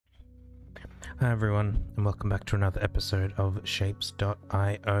Hi everyone, and welcome back to another episode of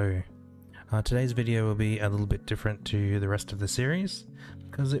shapezio. Today's video will be a little bit different to the rest of the series,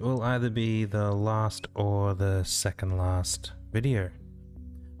 because it will either be the last or the second last video.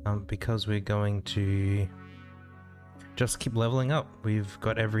 Because we're going to just keep leveling up. We've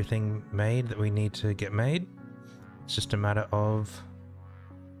got everything made that we need to get made. It's just a matter of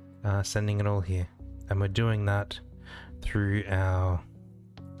sending it all here. And we're doing that through our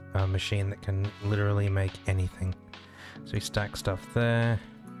machine that can literally make anything. So we stack stuff there.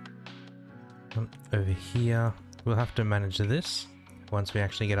 Over here, we'll have to manage this once we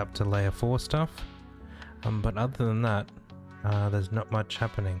actually get up to layer 4 stuff. But other than that, there's not much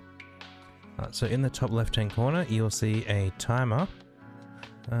happening. So in the top left hand corner, you'll see a timer.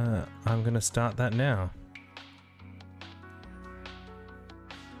 I'm going to start that now.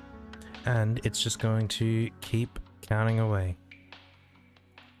 And it's just going to keep counting away.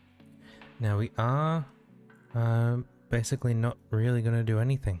 Now we are basically not really going to do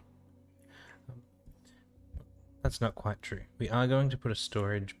anything. That's not quite true. We are going to put a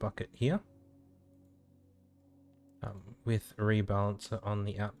storage bucket here with a rebalancer on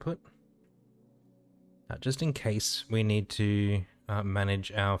the output, just in case we need to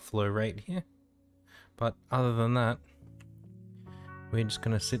manage our flow rate here. But other than that, we're just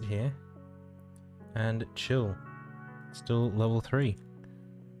going to sit here and chill. Still level 3.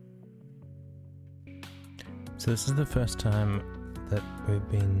 So this is the first time that we've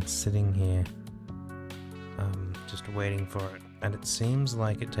been sitting here just waiting for it, and it seems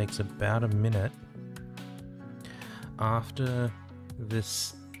like it takes about a minute after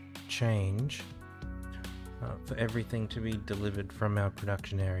this change for everything to be delivered from our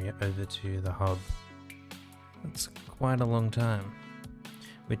production area over to the hub. That's quite a long time,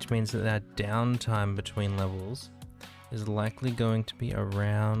 which means that our downtime between levels is likely going to be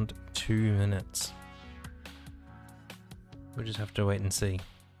around 2 minutes. We'll just have to wait and see,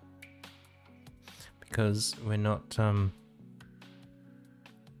 because we're not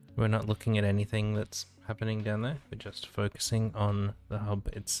looking at anything that's happening down there. We're just focusing on the hub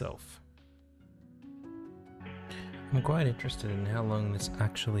itself. I'm quite interested in how long this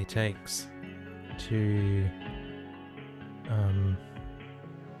actually takes to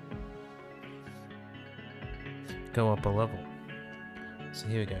go up a level. So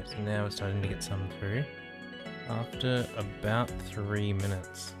here we go. So now we're starting to get some through. After about 3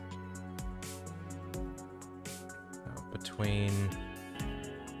 minutes between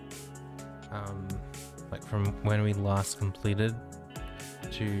like from when we last completed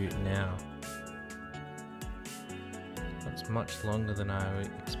to now. That's much longer than I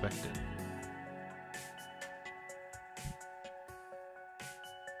expected.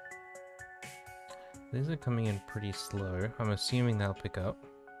 These are coming in pretty slow. I'm assuming they'll pick up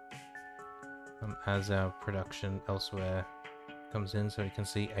as our production elsewhere comes in, so you can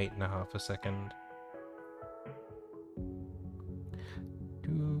see 8.5 a second.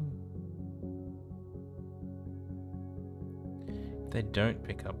 If they don't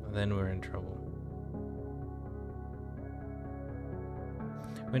pick up, then we're in trouble.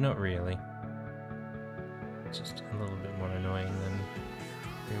 We're not really. It's just a little bit more annoying than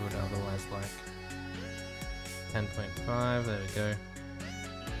we would otherwise like. 10.5, there we go.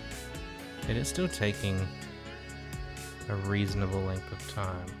 It is still taking a reasonable length of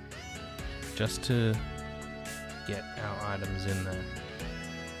time just to get our items in there.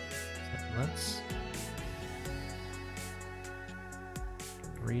 So let's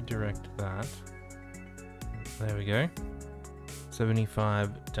redirect that. There we go.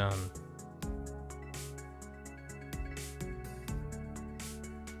 75 done.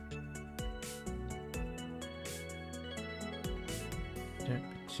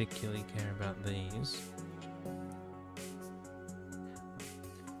 Particularly care about these.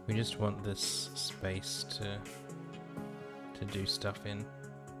 We just want this space to do stuff in.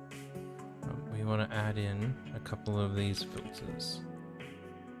 We want to add in a couple of these filters.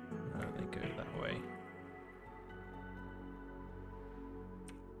 They go that way.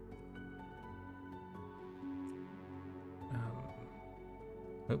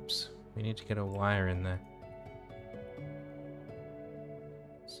 Oops, we need to get a wire in there.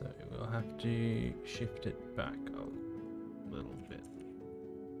 So we'll have to shift it back a little bit.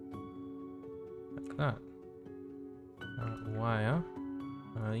 Like that. Wire.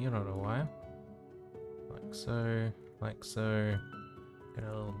 You're not a wire. Like so, like so. Got a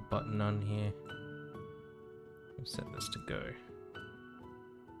little button on here. We'll set this to go.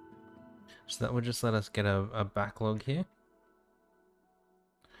 So that will just let us get a backlog here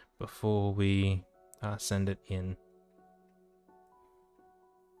before we send it in.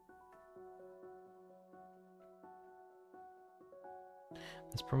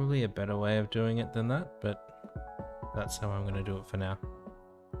 There's probably a better way of doing it than that, but that's how I'm going to do it for now.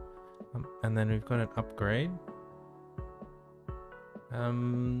 And then we've got an upgrade.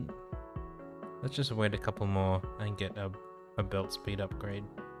 Let's just wait a couple more and get a belt speed upgrade.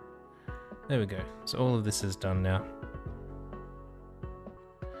 There we go. So all of this is done now.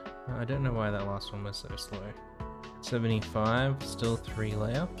 I don't know why that last one was so slow. 75, still 3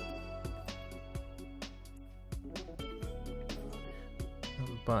 layer.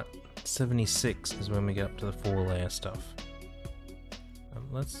 But 76 is when we get up to the 4 layer stuff.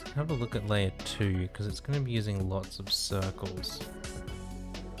 Let's have a look at layer 2, because it's going to be using lots of circles.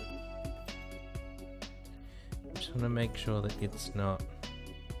 Just want to make sure that it's not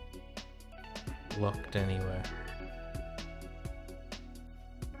locked anywhere.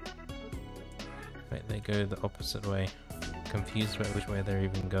 Wait, they go the opposite way. Confused about which way they're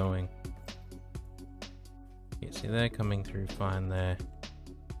even going. Yeah, see, they're coming through fine there.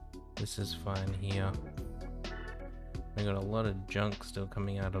 This is fine here. We got a lot of junk still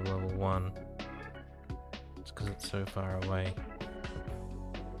coming out of level 1. It's because it's so far away.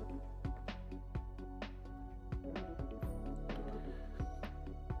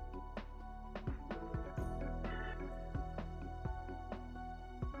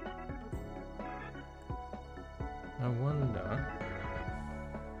 I wonder...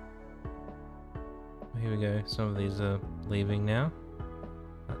 Here we go, some of these are leaving now.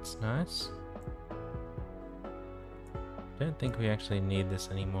 That's nice. Don't think we actually need this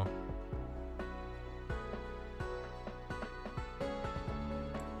anymore.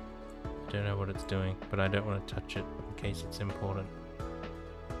 I don't know what it's doing, but I don't want to touch it in case it's important.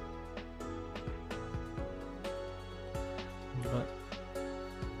 But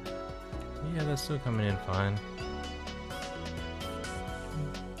yeah, they're still coming in fine.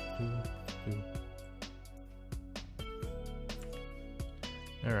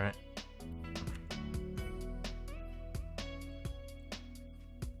 Alright.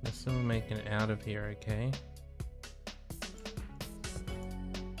 They're still making it out of here okay.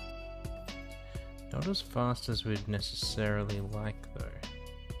 Not as fast as we'd necessarily like though.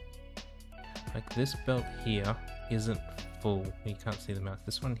 Like this belt here isn't full. You can't see the mouth.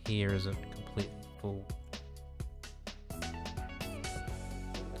 This one here isn't completely full.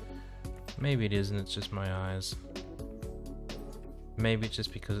 Maybe it is and it's just my eyes. Maybe it's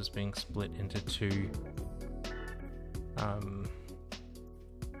just because it's being split into two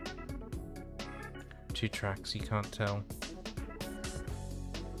tracks, you can't tell.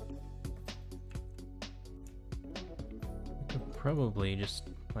 I could probably just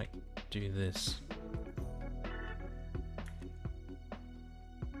like do this.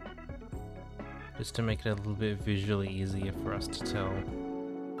 Just to make it a little bit visually easier for us to tell.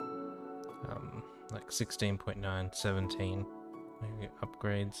 Like 16.9, 17. Maybe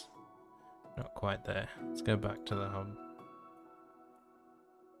upgrades. Not quite there. Let's go back to the hub.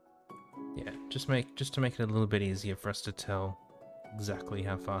 Yeah, just to make it a little bit easier for us to tell exactly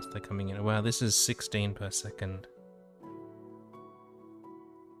how fast they're coming in. Wow, this is 16 per second.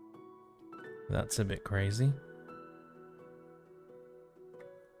 That's a bit crazy.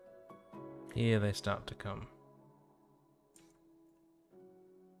 Here they start to come.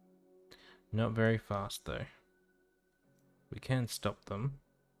 Not very fast though. We can stop them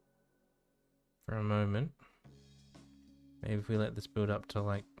for a moment. Maybe if we let this build up to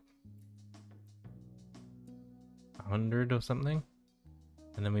like 100 or something,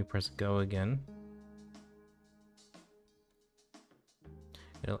 and then we press go again.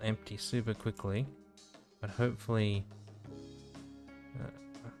 It'll empty super quickly, but hopefully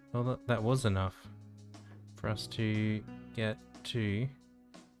well, that was enough for us to get to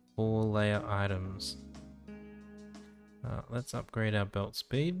 4 layer items. Let's upgrade our belt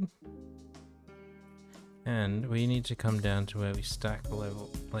speed, and we need to come down to where we stack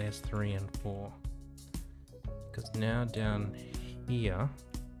layers 3 and 4, because now down here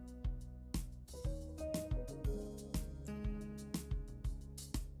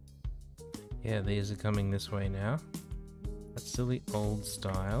yeah, these are coming this way now. That's still the old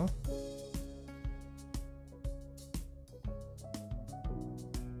style.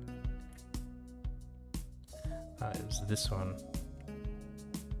 It was this one.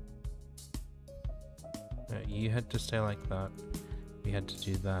 No, you had to stay like that. We had to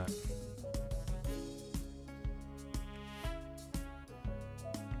do that.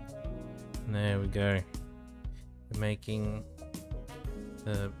 And there we go. We're making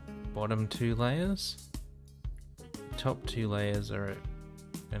the bottom 2 layers. The top 2 layers are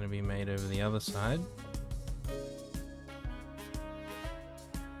going to be made over the other side.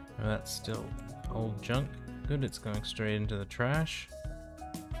 Oh, that's still old junk. Good, it's going straight into the trash.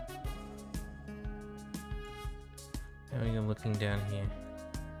 Now you're looking down here.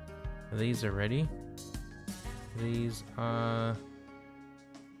 These are ready. These are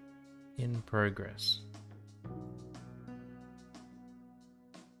in progress.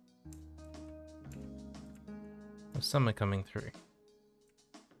 Some are coming through.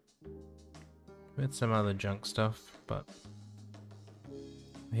 With some other junk stuff, but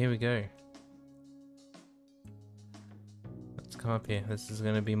here we go. Let's come up here. This is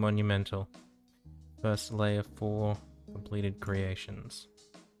going to be monumental. First layer 4 completed creations.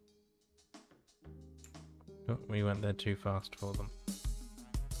 Oh, we went there too fast for them.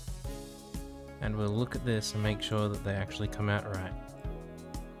 And we'll look at this and make sure that they actually come out right.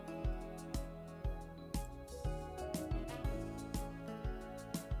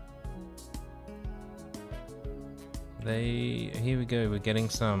 Here we go, we're getting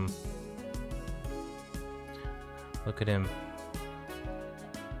some. Look at him.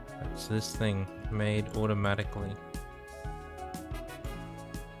 That's this thing made automatically.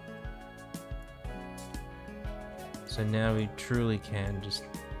 So now we truly can just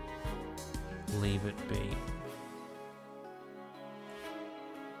leave it be.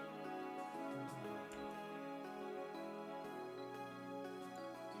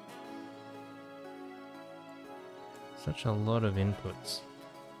 Such a lot of inputs.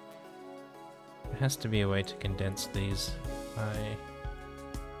 There has to be a way to condense these. I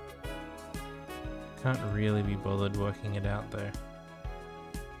can't really be bothered working it out though.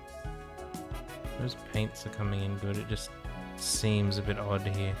 Those paints are coming in good, it just seems a bit odd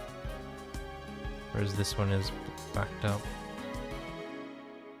here. Whereas this one is backed up.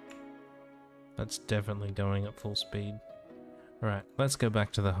 That's definitely going at full speed. Alright, let's go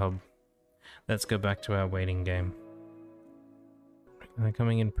back to the hub. Let's go back to our waiting game. They're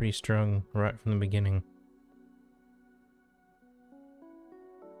coming in pretty strong right from the beginning.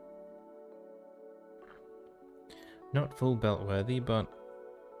 Not full belt worthy, but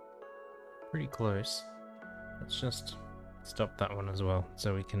pretty close. Let's just stop that one as well,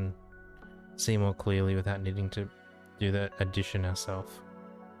 so we can see more clearly without needing to do that addition ourselves.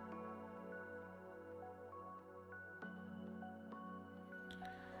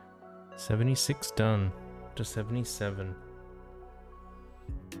 $76 done to 77.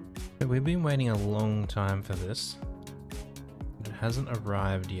 But we've been waiting a long time for this. It hasn't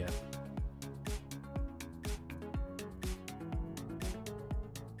arrived yet.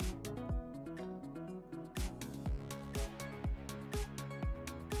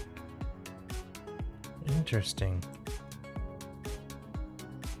 Interesting.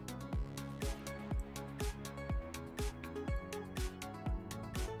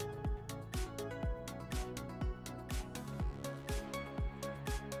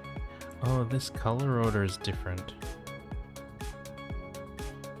 Oh, this color order is different.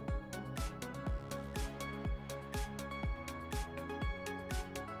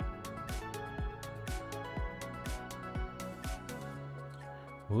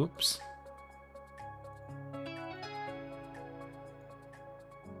 Whoops.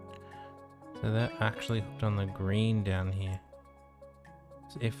 So that actually hooked on the green down here.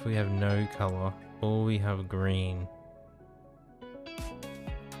 So if we have no color, or we have green,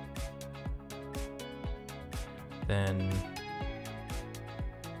 then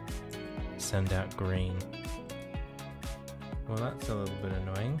send out green. Well, that's a little bit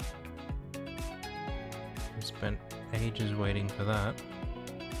annoying. We spent ages waiting for that.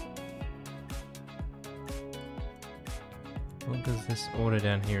 Well, because this order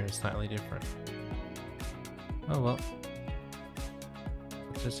down here is slightly different. Oh well.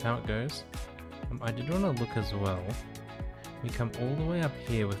 That's just how it goes. I did want to look as well. We come all the way up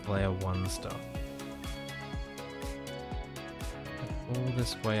here with layer 1 stuff. All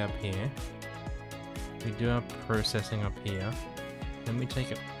this way up here. We do our processing up here. Then we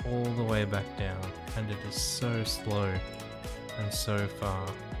take it all the way back down. And it is so slow and so far.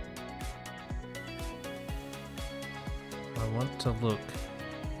 I want to look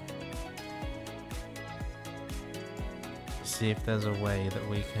to see if there's a way that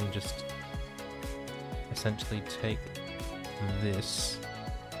we can just essentially take this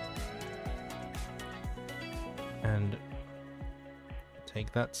and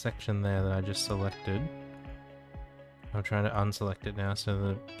take that section there that I just selected. I'm trying to unselect it now so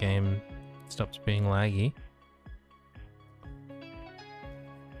the game stops being laggy.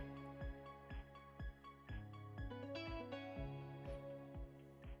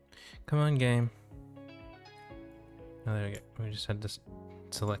 Come on, game. Oh, there we go. We just had to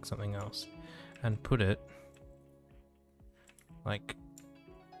select something else and put it like,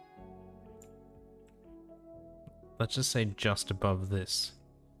 let's just say just above this,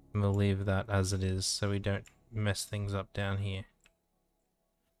 and we'll leave that as it is so we don't mess things up down here.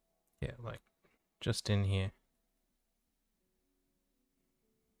 Yeah, like just in here.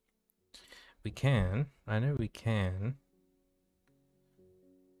 We can. I know we can.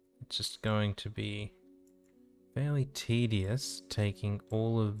 It's just going to be fairly tedious taking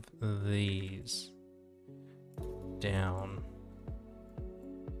all of these down.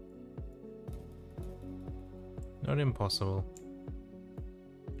 Not impossible.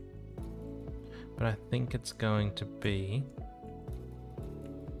 But I think it's going to be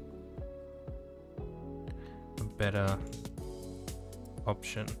a better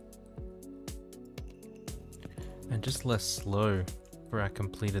option. And just less slow for our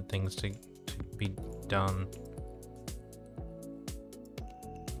completed things to be done.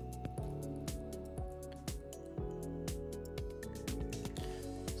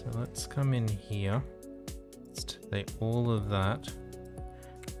 So let's come in here. Let's say all of that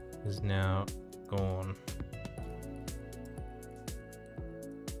is now gone.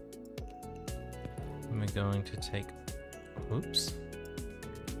 And we're going to take, oops,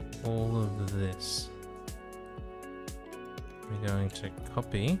 all of this. We're going to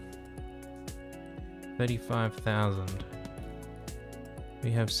copy 35,000.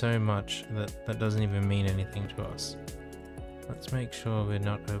 We have so much that doesn't even mean anything to us. Let's make sure we're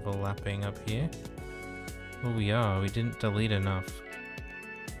not overlapping up here. Well, we are. We didn't delete enough.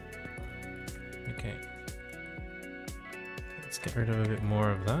 Okay. Let's get rid of a bit more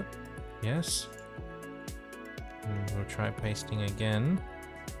of that. Yes. And we'll try pasting again.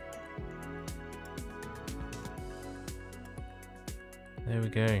 There we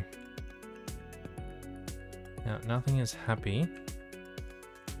go. Now, nothing is happy.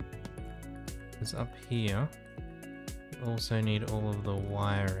 Because up here, we also need all of the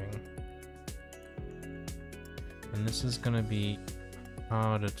wiring. And this is going to be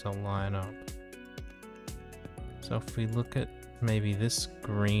harder to line up. So if we look at maybe this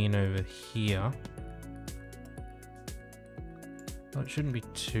green over here, well, it shouldn't be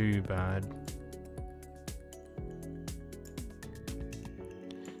too bad.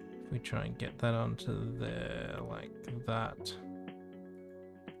 If we try and get that onto there like that.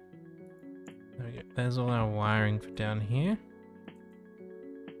 There we go. There's all our wiring for down here.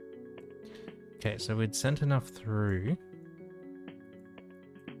 Okay, so we'd sent enough through.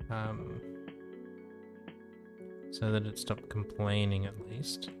 So that it stopped complaining at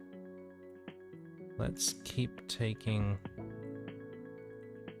least. Let's keep taking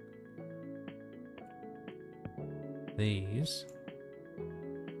these.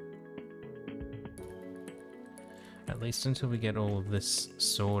 At least until we get all of this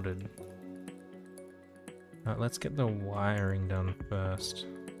sorted. Let's get the wiring done first.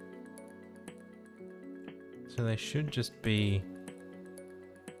 So they should just be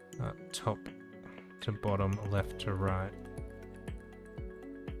top to bottom, left to right.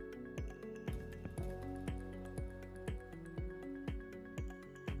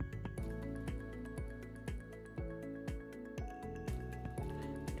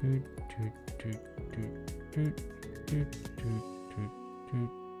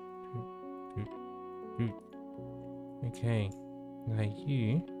 Okay, now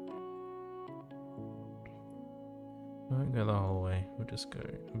you won't go the whole way, we'll just go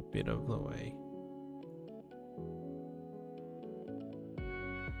a bit of the way.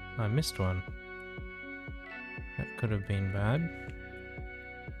 I missed one. That could have been bad.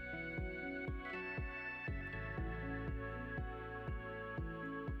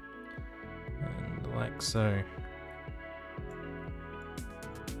 And like so.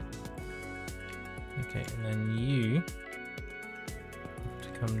 Okay, and then you have to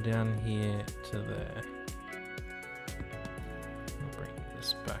come down here to there. I'll bring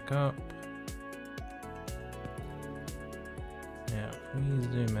this back up. Now, if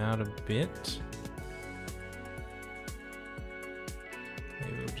we zoom out a bit,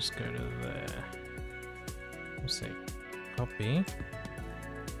 maybe we'll just go to there. We'll say copy.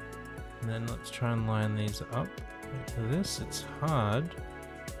 And then let's try and line these up. For this, it's hard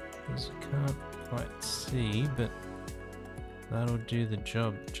because you can't quite see, but that'll do the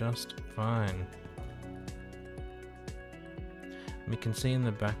job just fine. We can see in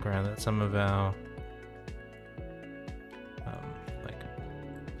the background that some of our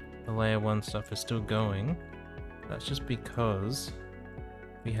the layer 1 stuff is still going. That's just because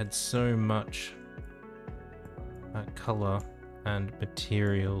we had so much color and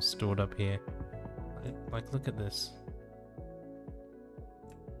material stored up here. Like, look at this.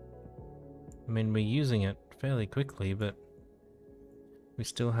 I mean, we're using it fairly quickly, but we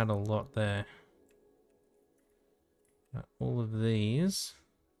still had a lot there. All of these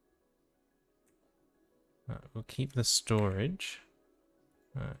We'll keep the storage.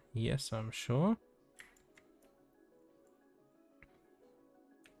 Yes, I'm sure.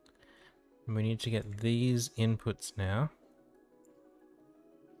 And we need to get these inputs now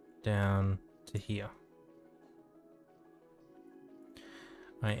down to here.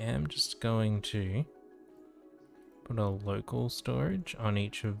 I am just going to put a local storage on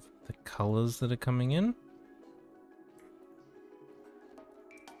each of the colors that are coming in,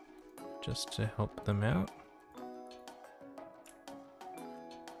 just to help them out.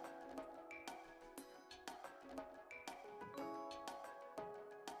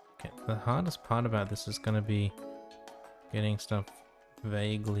 Okay, the hardest part about this is going to be getting stuff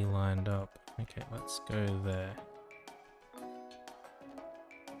vaguely lined up. Okay, let's go there.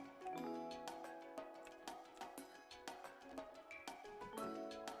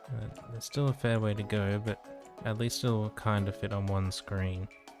 There's still a fair way to go, but at least it'll kind of fit on one screen.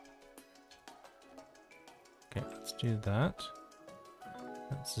 Okay, let's do that.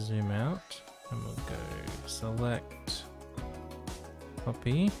 Let's zoom out, and we'll go select,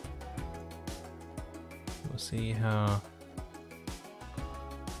 copy. We'll see how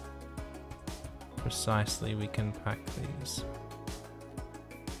precisely we can pack these.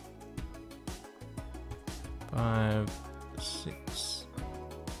 5, 6.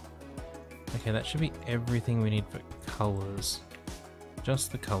 Okay, that should be everything we need for colors.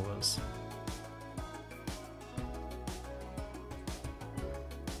 Just the colors.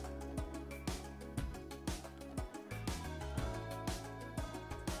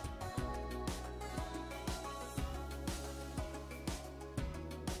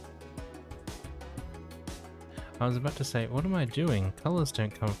 I was about to say, what am I doing? Colors don't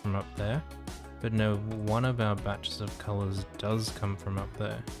come from up there. But no, one of our batches of colors does come from up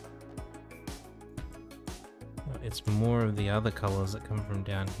there. It's more of the other colors that come from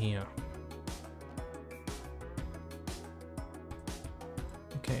down here.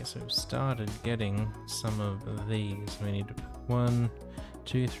 Okay, so we've started getting some of these. We need 1,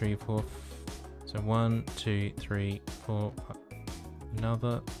 2, 3, 4. So 1, 2, 3, 4.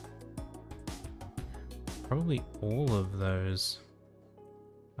 Another. Probably all of those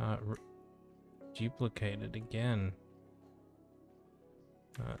are duplicated again.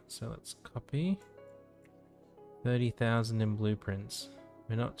 So let's copy. 30,000 in blueprints.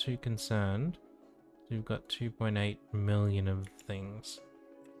 We're not too concerned. We've got 2.8 million of things.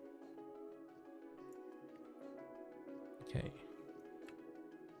 Okay.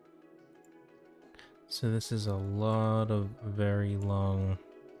 So this is a lot of very long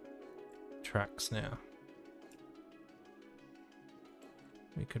tracks now.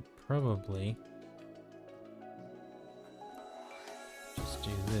 We could probably just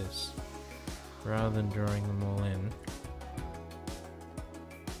do this rather than drawing them all in.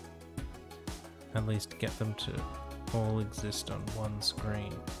 At least get them to all exist on one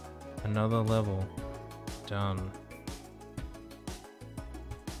screen. Another level. Done.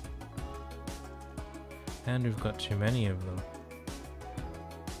 And we've got too many of them.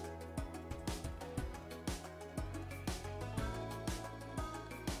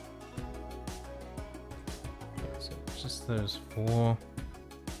 So just those 4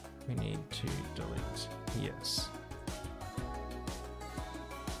 we need to delete. Yes.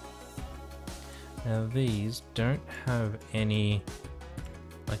 Now these don't have any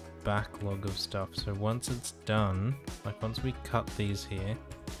like backlog of stuff, so once it's done, like once we cut these here,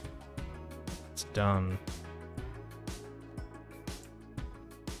 it's done.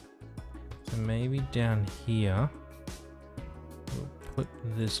 So maybe down here we'll put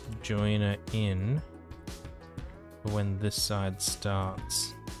this joiner in for when this side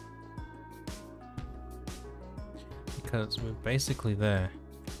starts, because we're basically there.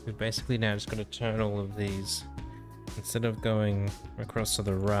 We've basically now just got to turn all of these, instead of going across to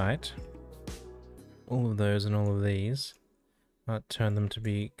the right, all of those and all of these, turn them to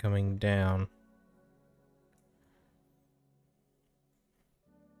be coming down.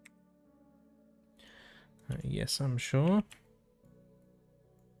 Yes, I'm sure.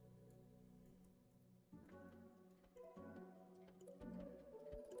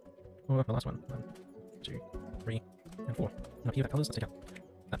 Or the last one. 1, 2, 3, and 4. Now here, colors, let's take out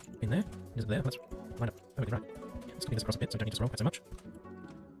that in there. Is it there? Let's line up. Oh, right. Let's copy this across a bit so we don't need to scroll quite so much.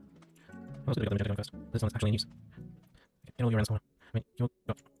 Oh, let's do the other one first. This one's actually in use. Okay, get all your around this corner. I mean, you're...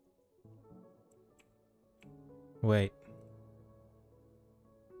 Oh. Wait.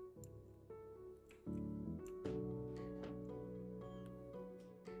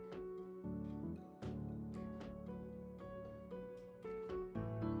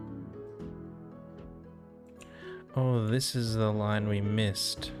 Oh, this is the line we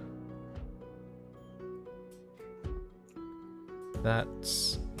missed.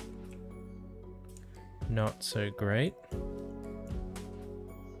 That's not so great.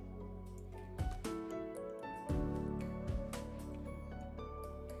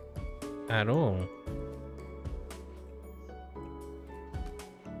 At all.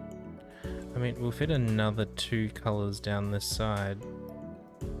 I mean, we'll fit another 2 colors down this side.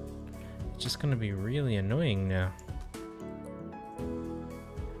 It's just going to be really annoying now.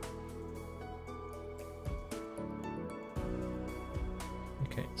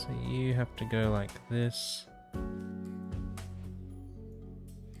 Okay, so you have to go like this.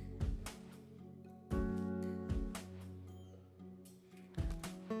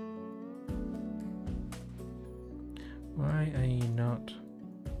 Why are you not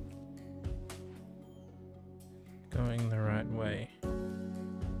going the right way?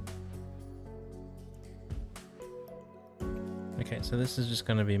 Okay, so this is just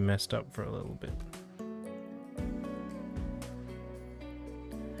going to be messed up for a little bit.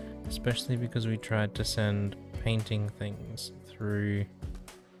 Especially because we tried to send painting things through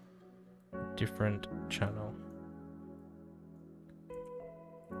a different channel.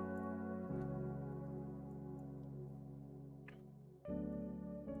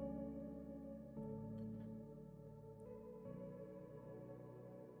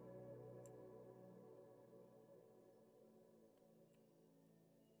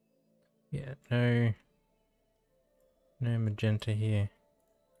 Yeah, no magenta here.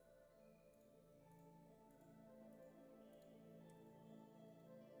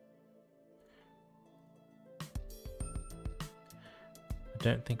 I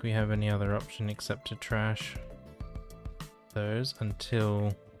don't think we have any other option except to trash those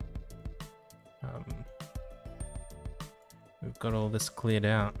until we've got all this cleared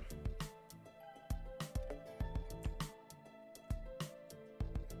out.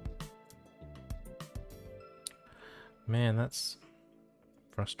 Man, that's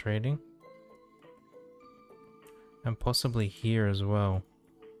frustrating. And possibly here as well.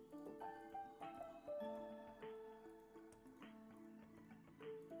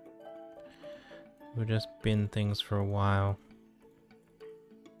 We'll just bin things for a while.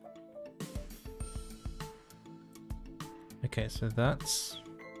 Okay, so that's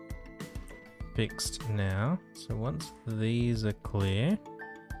fixed now. So once these are clear,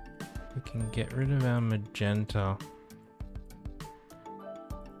 we can get rid of our magenta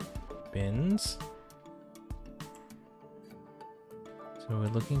bins. So we're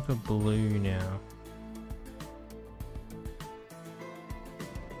looking for blue now.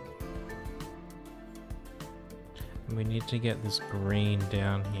 And we need to get this green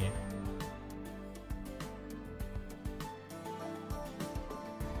down here.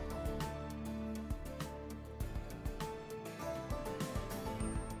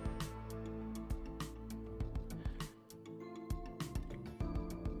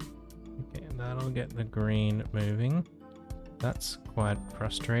 That'll get the green moving. That's quite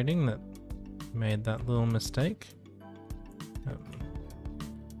frustrating that made that little mistake.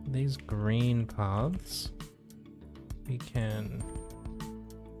 These green paths we can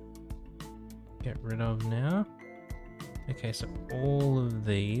get rid of now. Okay, so all of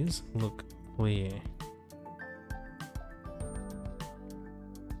these look clear.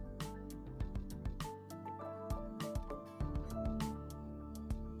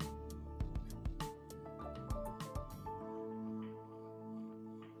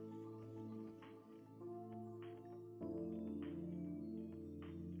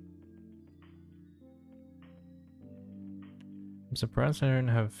 I'm surprised I don't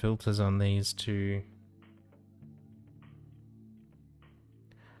have filters on these to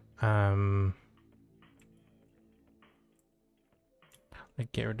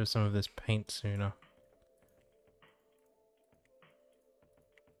like get rid of some of this paint sooner.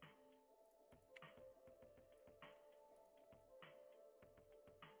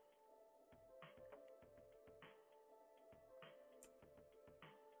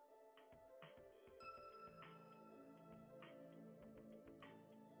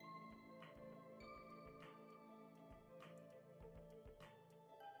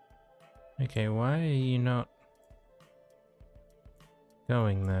 Okay, why are you not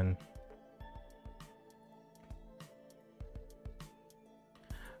going then?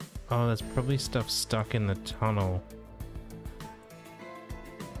 Oh, there's probably stuff stuck in the tunnel.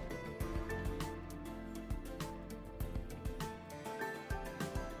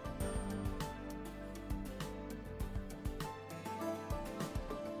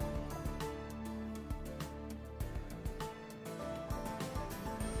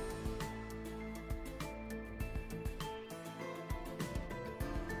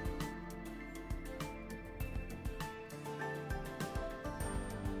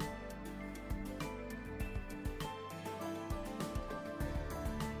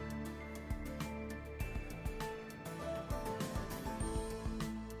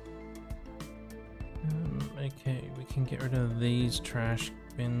 Okay, we can get rid of these trash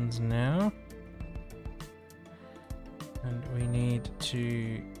bins now. And we need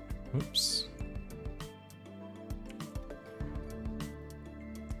to... Oops.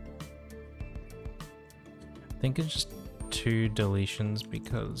 I think it's just 2 deletions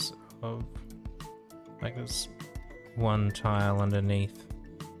because of... like there's one tile underneath.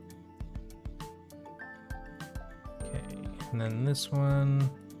 Okay, and then this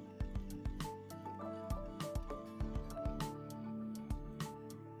one...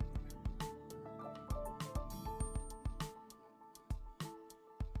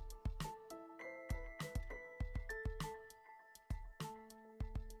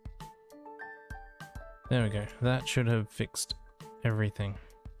 There we go. That should have fixed everything.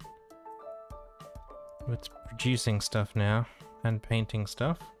 It's producing stuff now and painting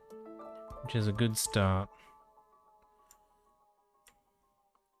stuff, which is a good start.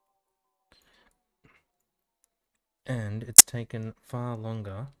 And it's taken far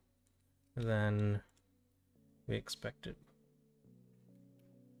longer than we expected.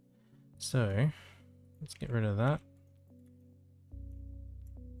 So, let's get rid of that.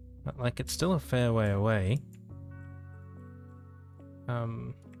 But, like, it's still a fair way away.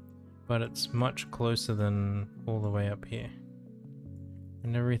 But it's much closer than all the way up here.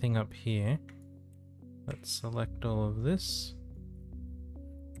 And everything up here. Let's select all of this.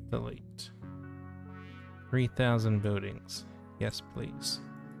 Delete. 3,000 buildings. Yes, please.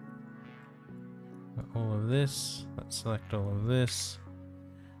 All of this. Let's select all of this.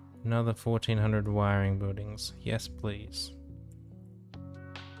 Another 1,400 wiring buildings. Yes, please.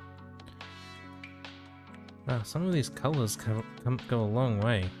 Ah, some of these colors go a long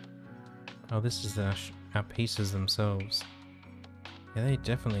way. Oh, this is our pieces themselves. Yeah, they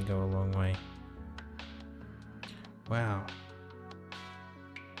definitely go a long way. Wow.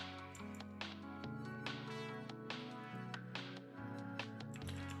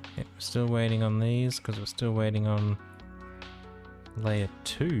 Yeah, we're still waiting on these because we're still waiting on layer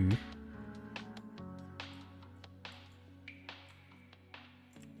 2.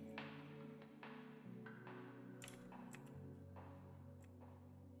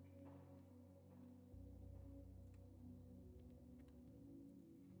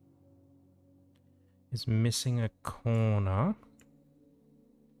 Is missing a corner.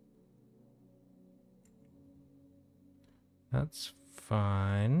 That's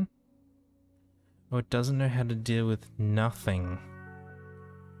fine. Oh, it doesn't know how to deal with nothing.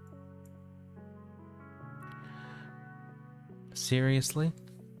 Seriously?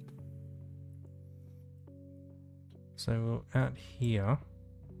 So we're out here.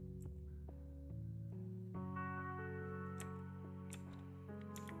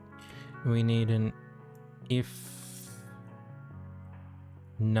 We need an if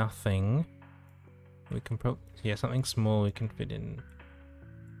nothing. We can probably, yeah, something small we can fit in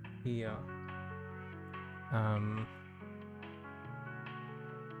here.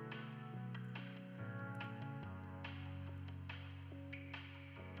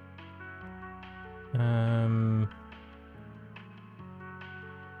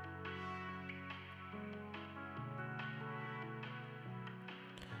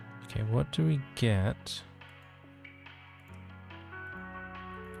 Okay, what do we get?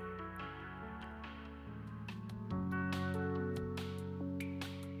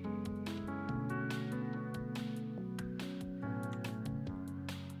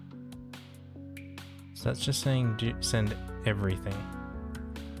 So that's just saying send everything.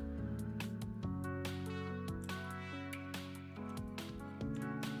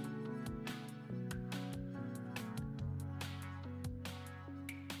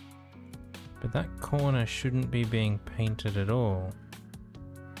 But that corner shouldn't be being painted at all.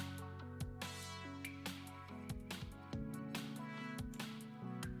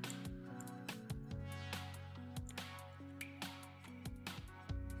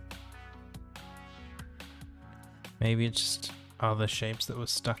 Maybe it's just other shapes that were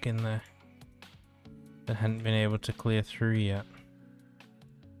stuck in there that hadn't been able to clear through yet.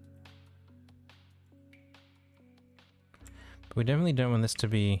 But we definitely don't want this to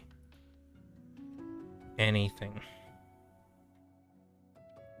be anything.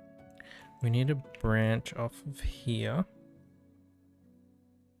 We need a branch off of here.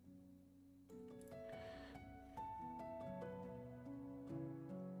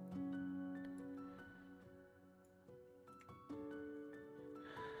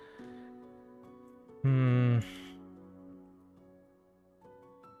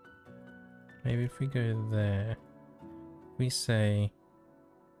 Maybe if we go there, we say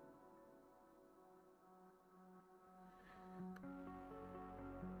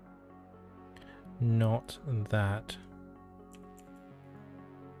not that.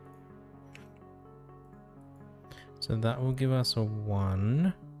 So that will give us a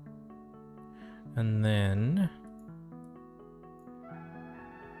 1. And then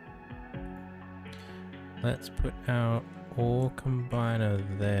let's put our ore combiner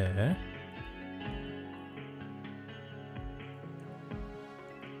there.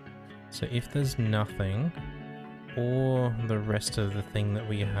 So if there's nothing, or the rest of the thing that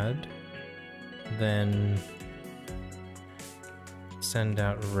we had, then send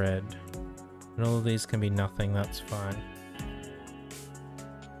out red. And all of these can be nothing, that's fine.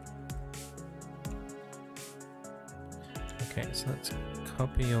 Okay, so let's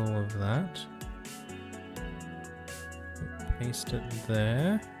copy all of that. Paste it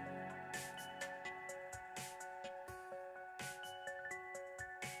there.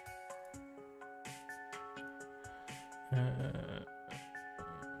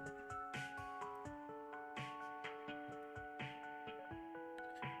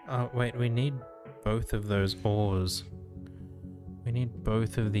 Oh, wait, we need both of those ores. We need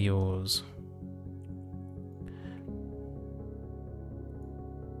both of the ores.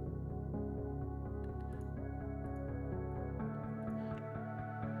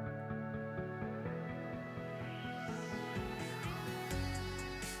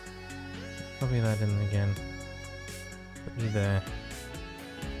 Copy that in again. Put you there.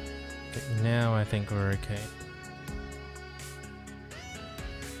 Okay, now I think we're okay.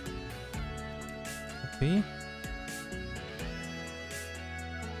 Copy.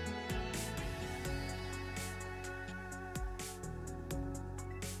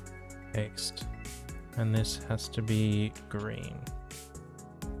 Paste. And this has to be green.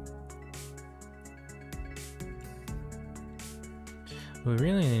 We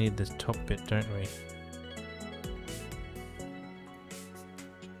really need this top bit, don't we?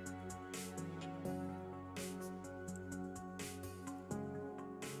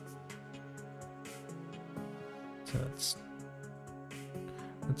 So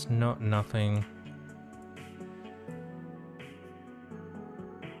that's not nothing.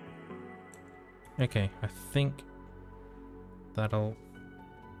 Okay, I think that'll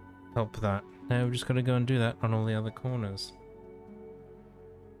help that. Now we've just got to go and do that on all the other corners.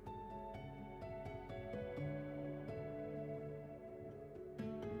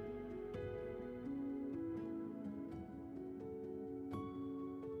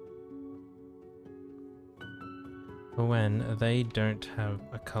 For when they don't have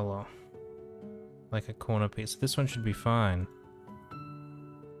a color, like a corner piece. This one should be fine.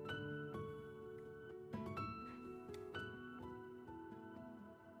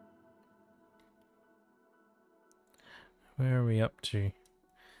 Where are we up to?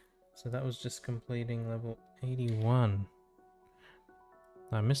 So that was just completing level 81.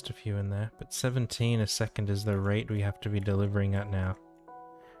 I missed a few in there, but 17 a second is the rate we have to be delivering at now.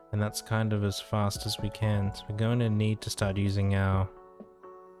 And that's kind of as fast as we can. So we're going to need to start using our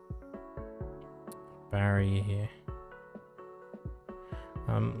barrier here.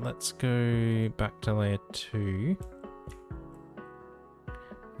 Let's go back to layer 2.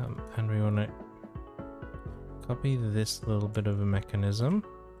 And we want to copy this little bit of a mechanism.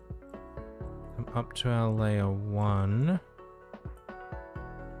 Come up to our layer 1.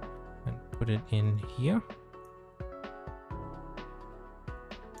 And put it in here.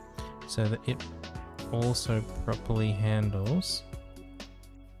 So that it also properly handles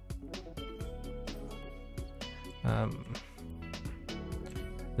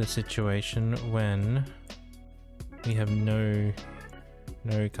the situation when we have no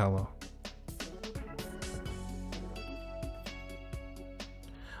color.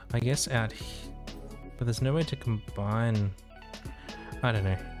 I guess out here, but there's no way to combine. I don't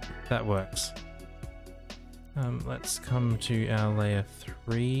know. That works. Let's come to our layer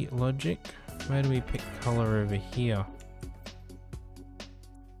 3 logic. Where do we pick color over here?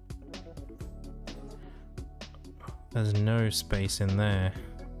 There's no space in there.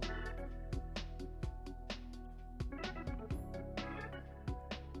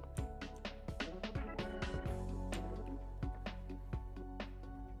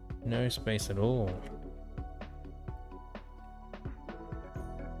 No space at all.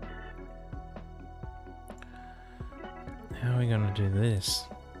 How are we gonna do this?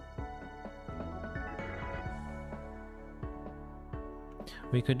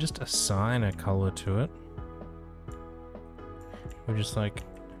 We could just assign a color to it. We're just like,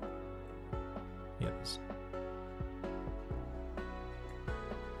 yes.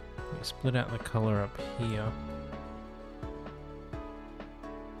 We split out the color up here.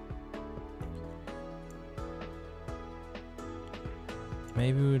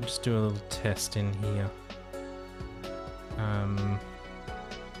 Maybe we'll just do a little test in here.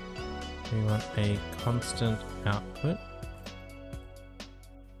 We want a constant output.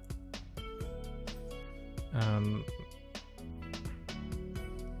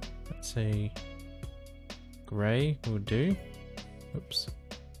 Let's say grey will do. Oops.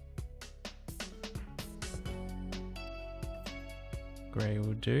 Grey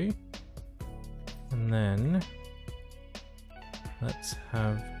will do. And then let's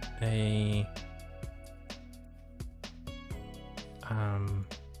have a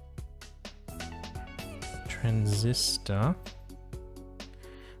transistor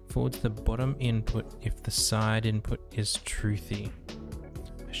forward to the bottom input if the side input is truthy.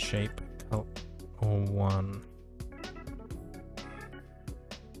 Shape or 1.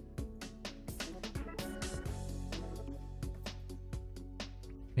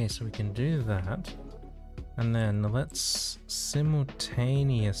 Okay, so we can do that. And then let's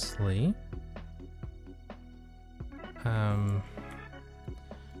simultaneously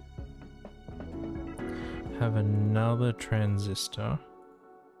have another transistor.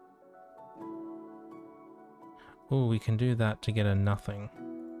 Oh, we can do that to get a nothing.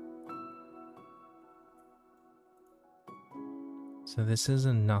 So this is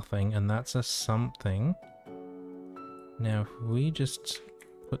a nothing and that's a something. Now if we just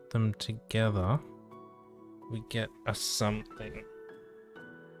put them together, we get a something.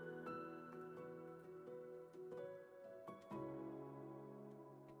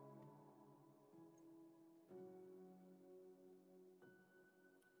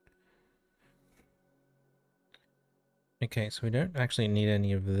 Okay, so we don't actually need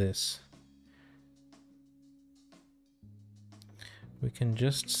any of this. We can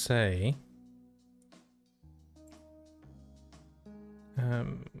just say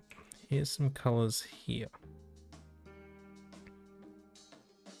here's some colors here.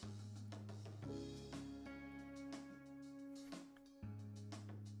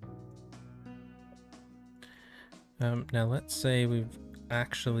 Now let's say we've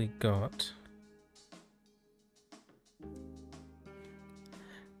actually got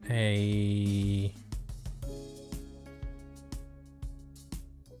a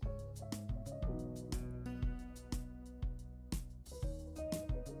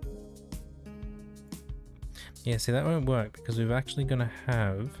yeah, see that won't work because we're actually going to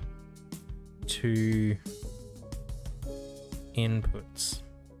have 2 inputs.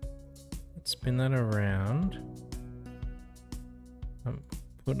 Let's spin that around.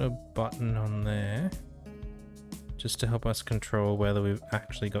 Put a button on there just to help us control whether we've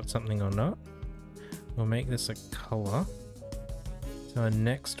actually got something or not. We'll make this a color. So our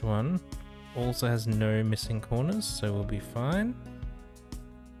next one also has no missing corners, so we'll be fine.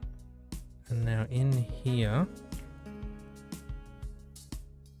 And now in here,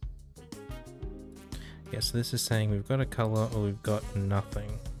 yeah, so this is saying we've got a color or we've got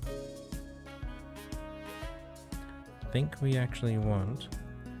nothing. I think we actually want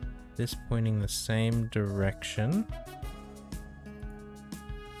this pointing the same direction,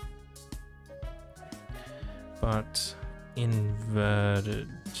 but inverted.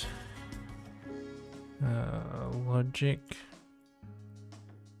 Logic.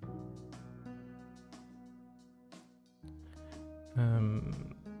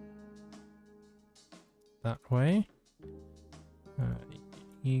 That way.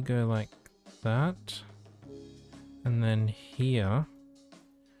 You go like that. And then here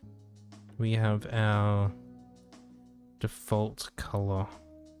we have our default color.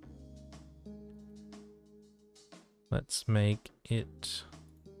 Let's make it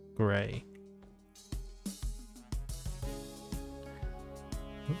gray.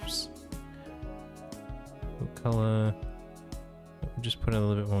 Oops. What color? Just put a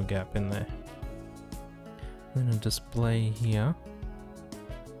little bit more gap in there. Then a display here.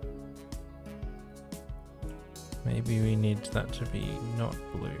 Maybe we need that to be not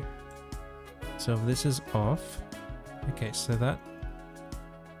blue. So if this is off, okay, so that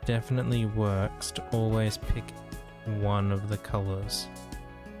definitely works to always pick one of the colors.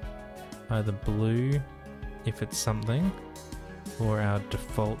 Either blue if it's something, or our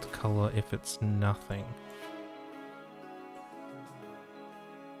default color if it's nothing.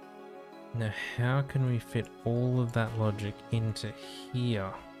 Now how can we fit all of that logic into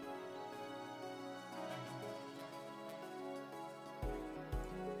here?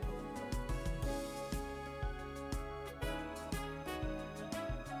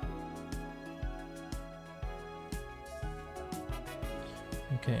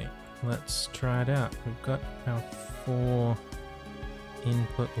 Okay, let's try it out. We've got our 4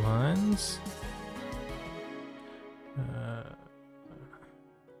 input lines.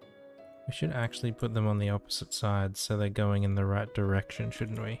 We should actually put them on the opposite sides so they're going in the right direction,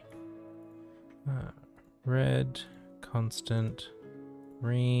 shouldn't we? Red, constant,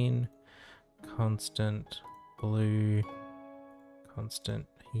 green, constant, blue, constant,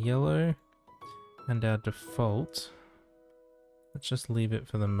 yellow, and our default, let's just leave it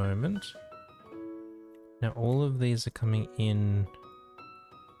for the moment. Now all of these are coming in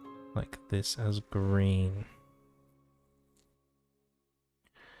like this as green.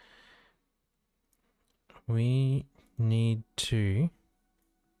 We need to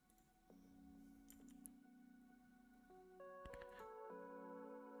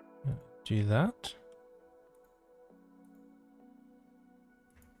do that.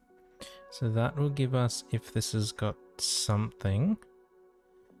 So that will give us, if this has got something,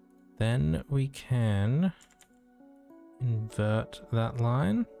 then we can invert that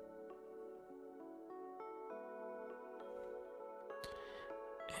line.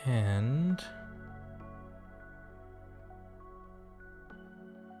 And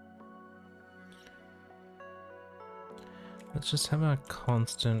let's just have our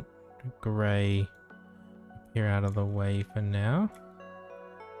constant grey appear out of the way for now.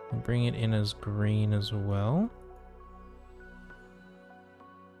 And bring it in as green as well.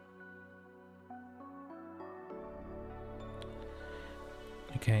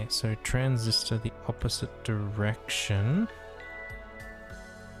 Okay, so transistor the opposite direction.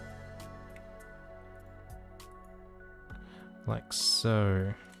 Like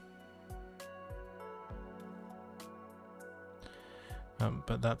so.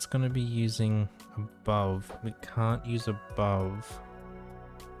 But that's going to be using above. We can't use above.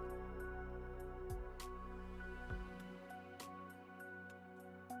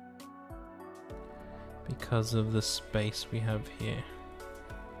 Because of the space we have here.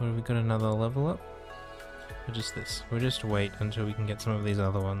 What have we got, another level up? Or just this? We'll just wait until we can get some of these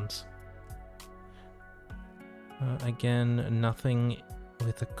other ones. Again, nothing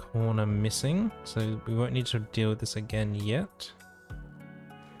with a corner missing, so we won't need to deal with this again yet.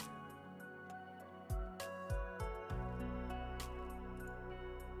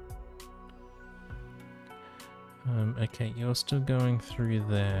 Okay, you're still going through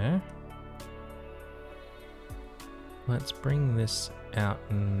there. Let's bring this out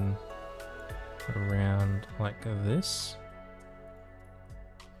and around like this.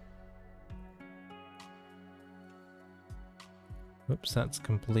 Oops, that's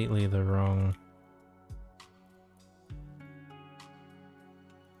completely the wrong.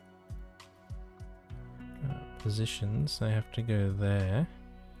 Positions, they have to go there.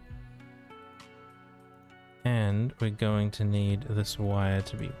 And we're going to need this wire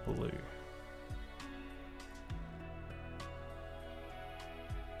to be blue.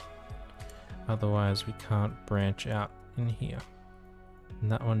 Otherwise we can't branch out in here.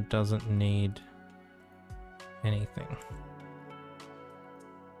 And that one doesn't need anything.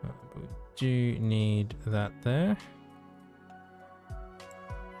 But we do need that there.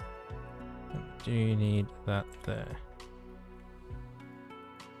 And we do need that there.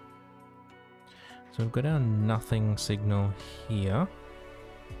 So we've got our nothing signal here.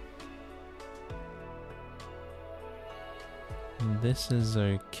 And this is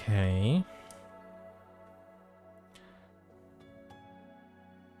okay.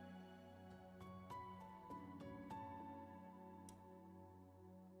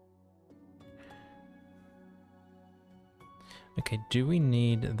 Okay, do we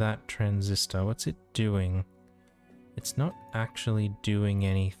need that transistor? What's it doing? It's not actually doing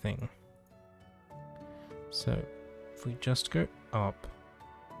anything. So, if we just go up.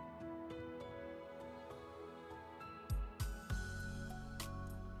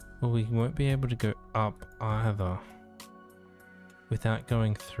 Well, we won't be able to go up either without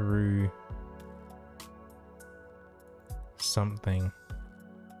going through something.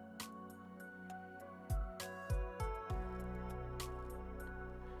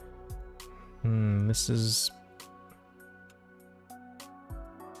 This is...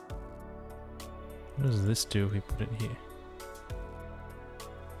 What does this do if we put it here?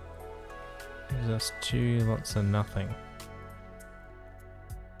 Gives us 2 lots of nothing.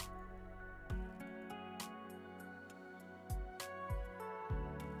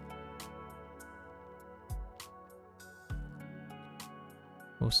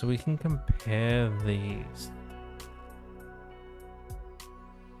 Well, so we can compare these.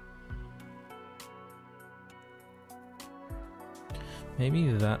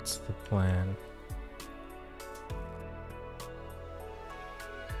 Maybe that's the plan.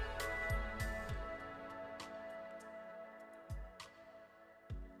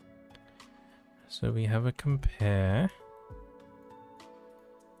 So we have a compare.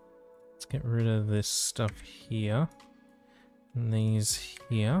 get rid of this stuff here. And these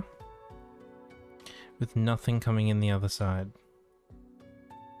here. With nothing coming in the other side.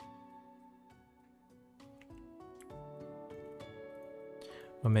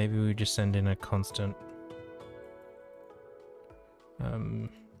 Or maybe we just send in a constant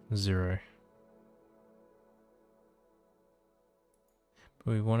 0.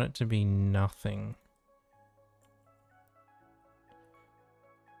 But we want it to be nothing.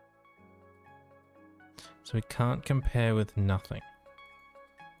 So we can't compare with nothing.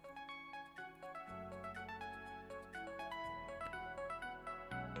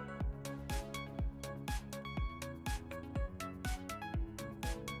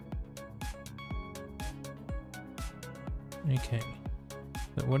 Okay,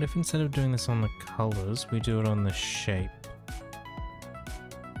 but what if instead of doing this on the colors, we do it on the shape?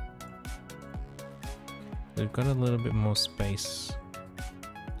 We've got a little bit more space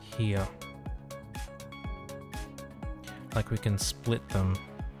here. Like we can split them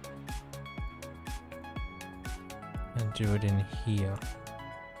and do it in here.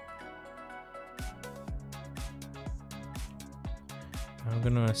 I'm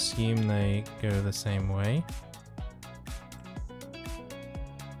going to assume they go the same way.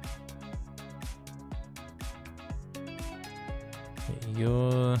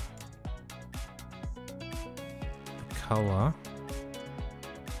 Your color,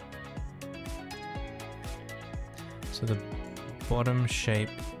 so the bottom shape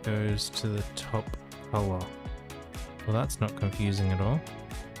goes to the top color. Well, that's not confusing at all.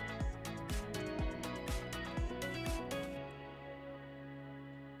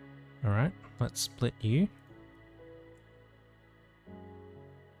 Alright, let's split you.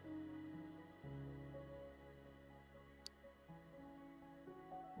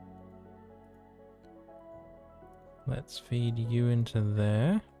 Let's feed you into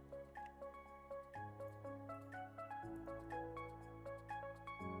there.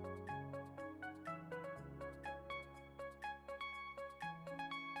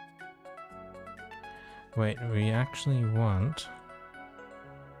 Wait, we actually want...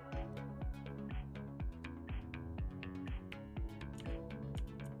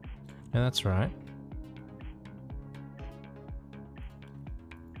 Yeah, that's right.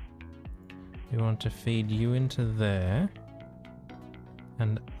 We want to feed you into there,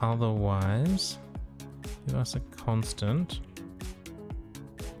 and otherwise give us a constant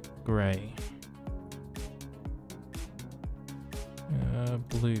grey.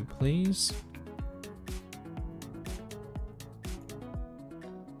 Blue, please.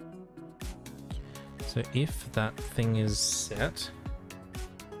 So if that thing is set,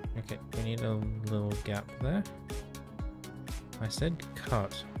 okay, we need a little gap there. I said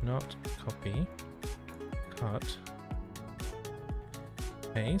cut, not copy. Cut.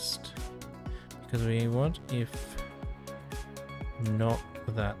 Paste. Because we want if not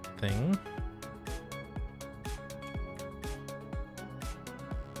that thing.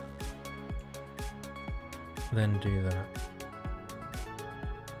 Then do that.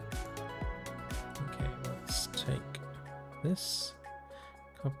 Okay, let's take this.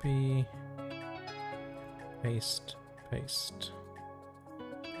 Copy. Paste. Paste.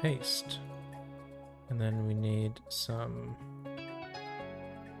 Paste. And then we need some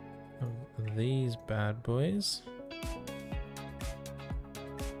of these bad boys.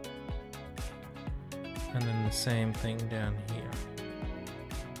 And then the same thing down here.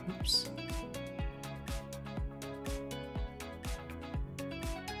 Oops.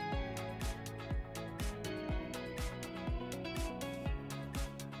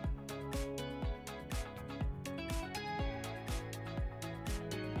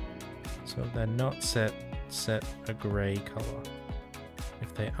 So if they're not set, set a grey colour.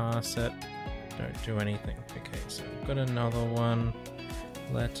 If they are set, don't do anything. Okay, so we've got another one.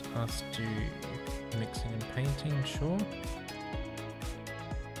 Let us do mixing and painting, sure.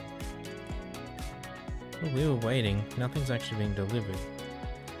 Oh, we were waiting. Nothing's actually being delivered.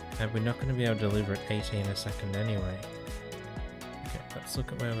 And we're not going to be able to deliver at 80 in a second anyway. Okay, let's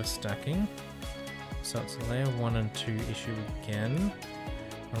look at where we're stacking. So it's a layer 1 and 2 issue again.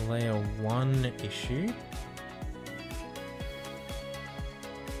 A layer 1 issue.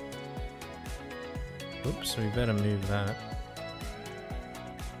 Oops, we better move that.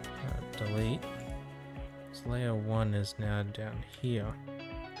 Delete. So layer 1 is now down here.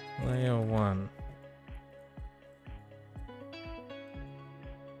 Layer 1.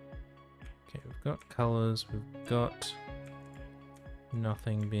 Okay, we've got colors, we've got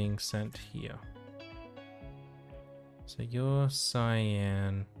nothing being sent here. So your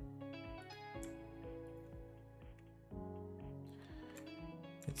cyan.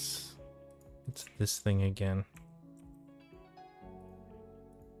 It's this thing again.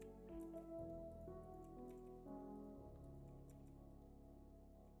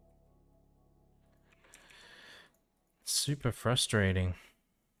 It's super frustrating.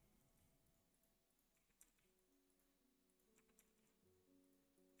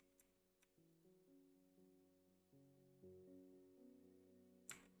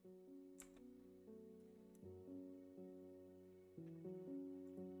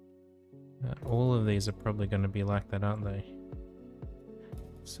 All of these are probably going to be like that, aren't they?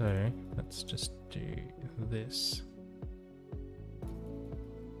 So let's just do this.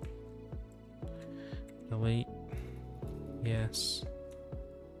 Delete. Yes.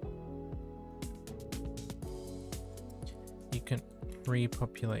 You can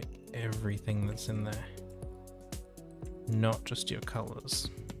repopulate everything that's in there, not just your colors.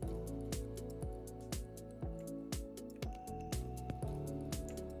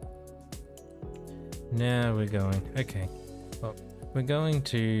 Now we're going. Okay. Well, we're going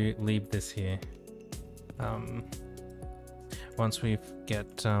to leave this here. Once we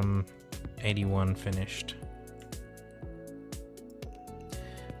get 81 finished.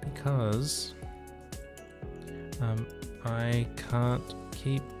 Because I can't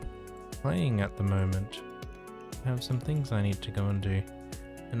keep playing at the moment. I have some things I need to go and do.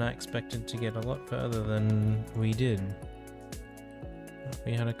 And I expected to get a lot further than we did.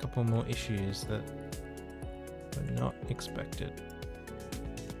 We had a couple more issues that were not expected.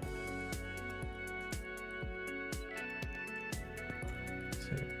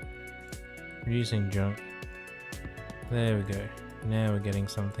 So, reducing junk. There we go. Now we're getting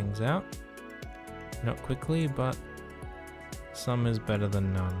some things out. Not quickly, but some is better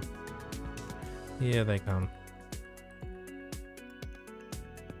than none. Here they come.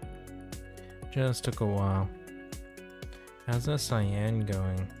 Just took a while. How's our cyan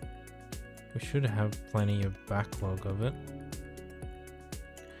going? We should have plenty of backlog of it.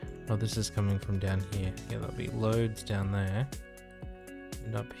 Oh, this is coming from down here. Yeah, there'll be loads down there.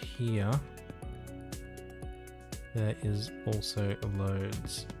 And up here, there is also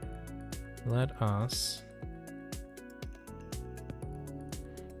loads. Let us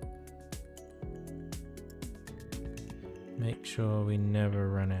make sure we never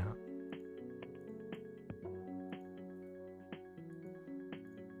run out.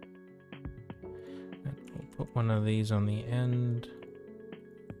 And we'll put one of these on the end,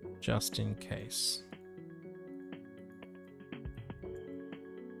 just in case.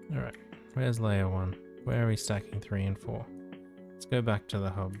 Alright, where's layer 1? Where are we stacking 3 and 4? Let's go back to the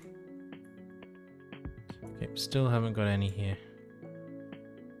hub. Okay, still haven't got any here.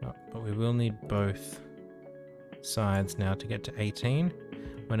 Oh, but we will need both sides now to get to 18,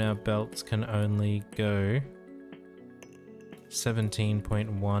 when our belts can only go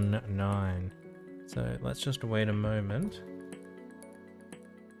 17.19. So let's just wait a moment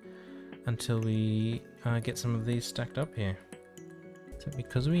until we get some of these stacked up here. So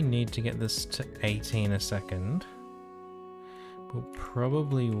because we need to get this to 18 a second, we'll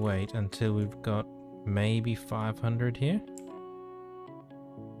probably wait until we've got maybe 500 here.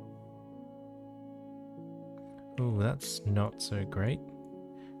 Oh, that's not so great.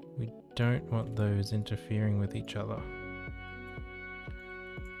 We don't want those interfering with each other.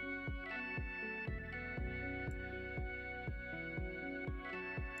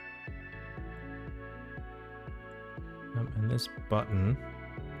 And this button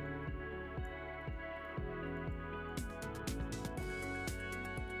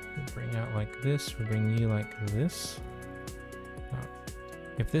we'll bring out like this, we'll bring you like this. Oh.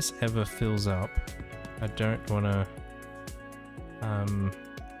 If this ever fills up, I don't want to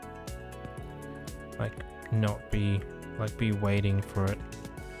be waiting for it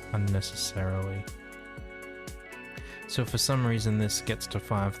unnecessarily. So if for some reason this gets to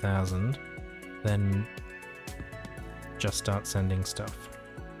 5,000, then just start sending stuff.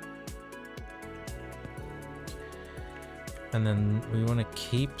 And then we want to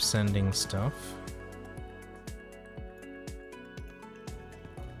keep sending stuff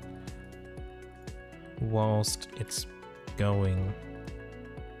whilst it's going.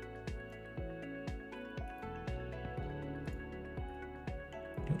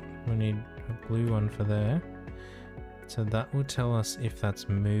 We need a blue one for there. So that will tell us if that's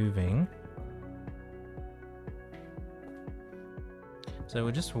moving. So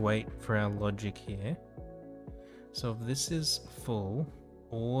we'll just wait for our logic here. So if this is full,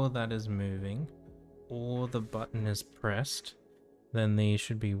 or that is moving, or the button is pressed, then these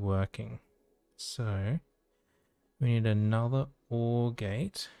should be working. So we need another OR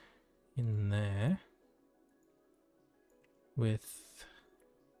gate in there with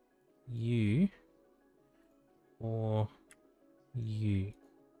you or you.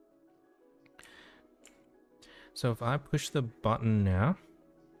 So if I push the button now,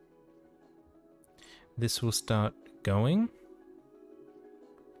 this will start going,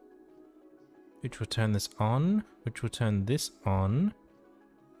 which will turn this on, which will turn this on,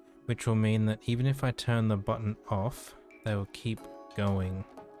 which will mean that even if I turn the button off, they will keep going.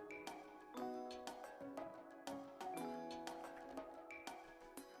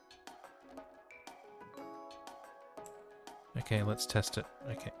 Okay, let's test it.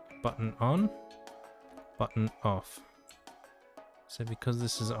 Okay, button on, button off. So because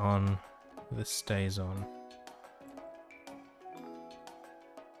this is on, this stays on.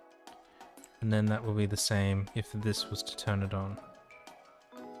 And then that will be the same if this was to turn it on.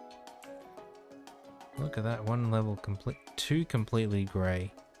 Look at that, one level complete, two completely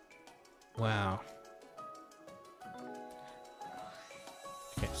grey. Wow.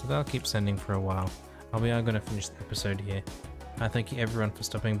 Okay, so they'll keep sending for a while. We are going to finish the episode here. Thank you everyone for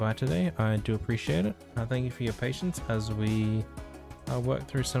stopping by today. I do appreciate it. Thank you for your patience as we work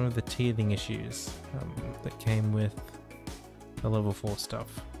through some of the teething issues that came with the level 4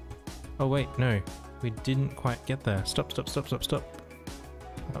 stuff. Oh wait, no, we didn't quite get there. Stop.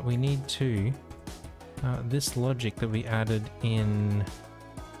 We need to... this logic that we added in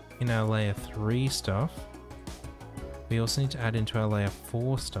our layer 3 stuff, we also need to add into our layer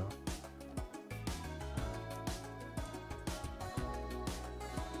 4 stuff.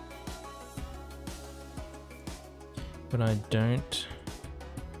 But I don't...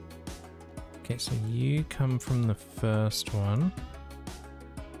 Okay, so you come from the first one.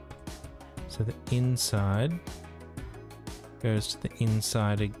 So the inside goes to the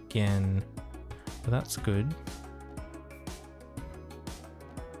inside again. Well, that's good.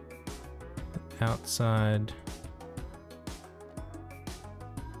 The outside...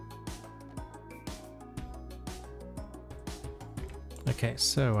 Okay,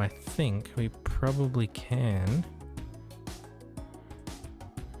 so I think we probably can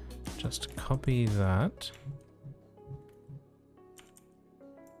just copy that,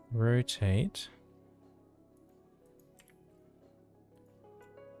 rotate,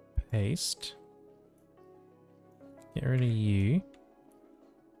 paste, get rid of you,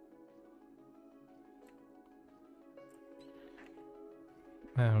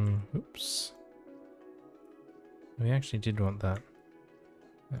 oops, we actually did want that.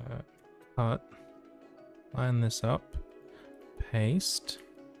 Cut, line this up, paste,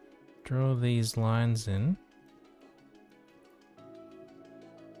 draw these lines in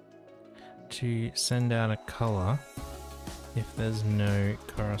to send out a color if there's no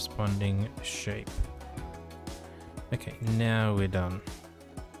corresponding shape. Okay, now we're done.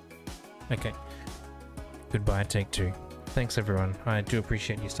 Okay, goodbye, take 2. Thanks everyone, I do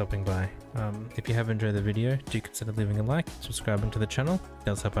appreciate you stopping by. If you have enjoyed the video, do consider leaving a like, subscribing to the channel, it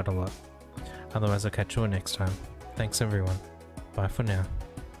does help out a lot. Otherwise I'll catch you all next time. Thanks everyone, bye for now.